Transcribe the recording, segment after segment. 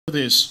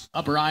this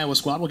Upper Iowa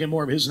squad. We'll get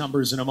more of his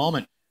numbers in a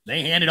moment.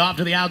 They hand it off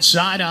to the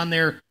outside on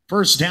their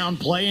first down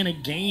play, and a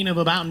gain of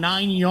about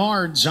 9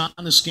 yards on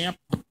the scamper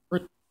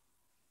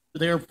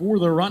there for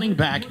the running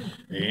back.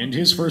 And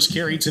his first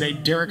carry today,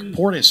 Derrick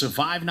Portis, a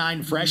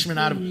 5'9 freshman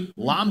out of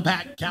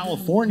Lompoc,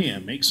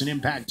 California, makes an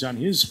impact on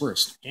his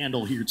first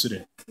handle here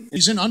today.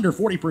 He's in under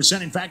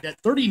 40%, in fact,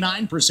 at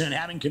 39%,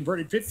 having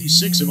converted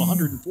 56 of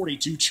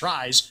 142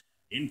 tries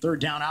in third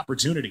down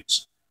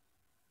opportunities.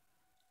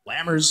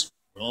 Lammers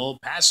will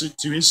pass it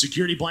to his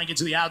security blanket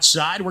to the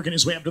outside, working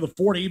his way up to the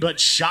 40, but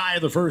shy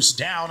of the first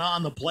down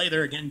on the play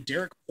there. Again,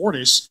 Derrick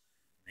Portis,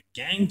 a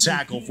gang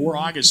tackle for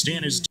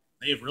Augustana.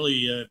 They've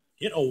really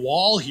hit a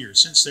wall here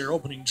since their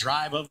opening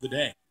drive of the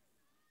day.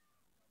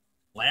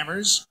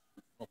 Lammers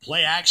will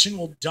play action,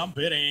 will dump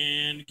it,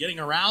 and getting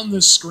around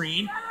the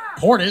screen,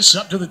 Portis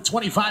up to the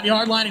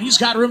 25-yard line, and he's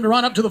got room to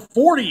run up to the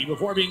 40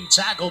 before being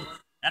tackled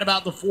at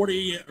about the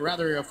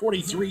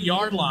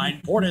 43-yard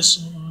line.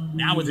 Portis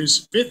now with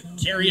his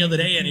 5th carry of the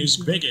day and his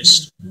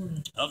biggest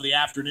of the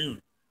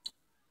afternoon.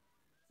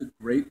 A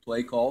great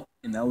play call,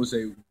 and that was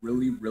a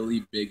really,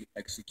 really big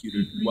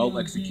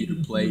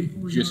well-executed play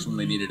just when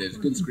they needed it.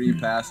 Good screen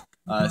pass.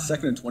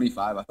 2nd and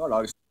 25. I thought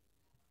August.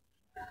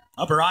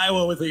 Upper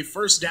Iowa with a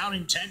first down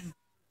and 10.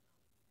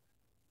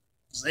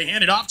 As they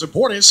hand it off to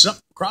Portis up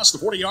across the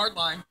 40-yard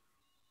line.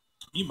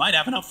 He might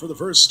have enough for the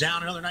first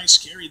down. Another nice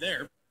carry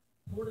there.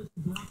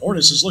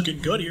 Portis is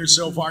looking good here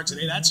so far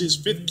today. That's his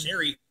 5th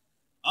carry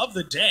of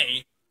the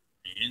day,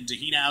 and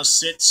he now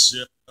sits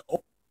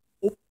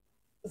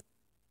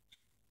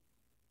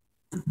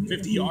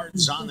 50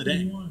 yards on the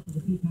day.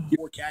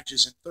 4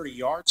 catches and 30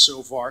 yards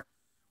so far.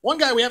 One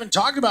guy we haven't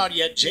talked about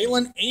yet,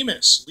 Jalen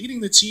Amos,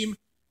 leading the team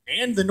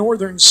and the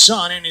Northern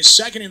Sun, and is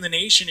 2nd in the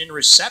nation in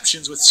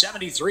receptions with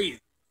 73.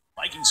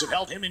 Vikings have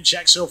held him in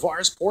check so far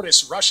as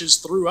Portis rushes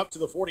through up to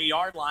the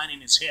 40-yard line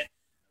and is hit.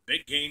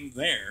 Big gain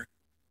there,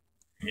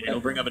 and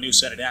it'll bring up a new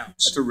set of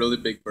downs. That's a really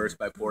big burst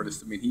by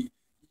Portis. I mean,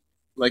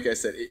 like I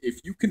said,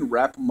 if you can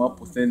wrap him up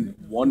within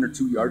 1 or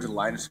 2 yards of the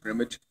line of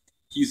scrimmage,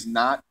 he's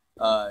not.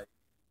 Now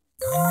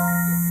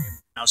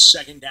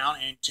 2nd down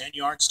and 10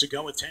 yards to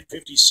go with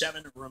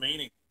 10:57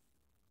 remaining.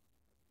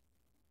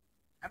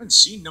 Haven't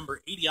seen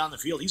number 80 on the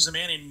field. He's the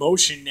man in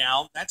motion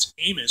now. That's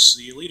Amos,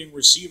 the leading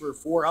receiver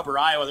for Upper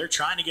Iowa. They're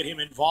trying to get him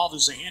involved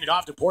as they hand it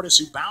off to Portis,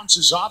 who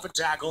bounces off a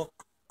tackle,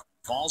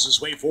 falls his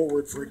way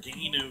forward for a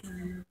gain of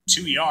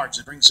 2 yards.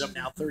 It brings up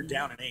now 3rd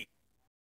down and 8.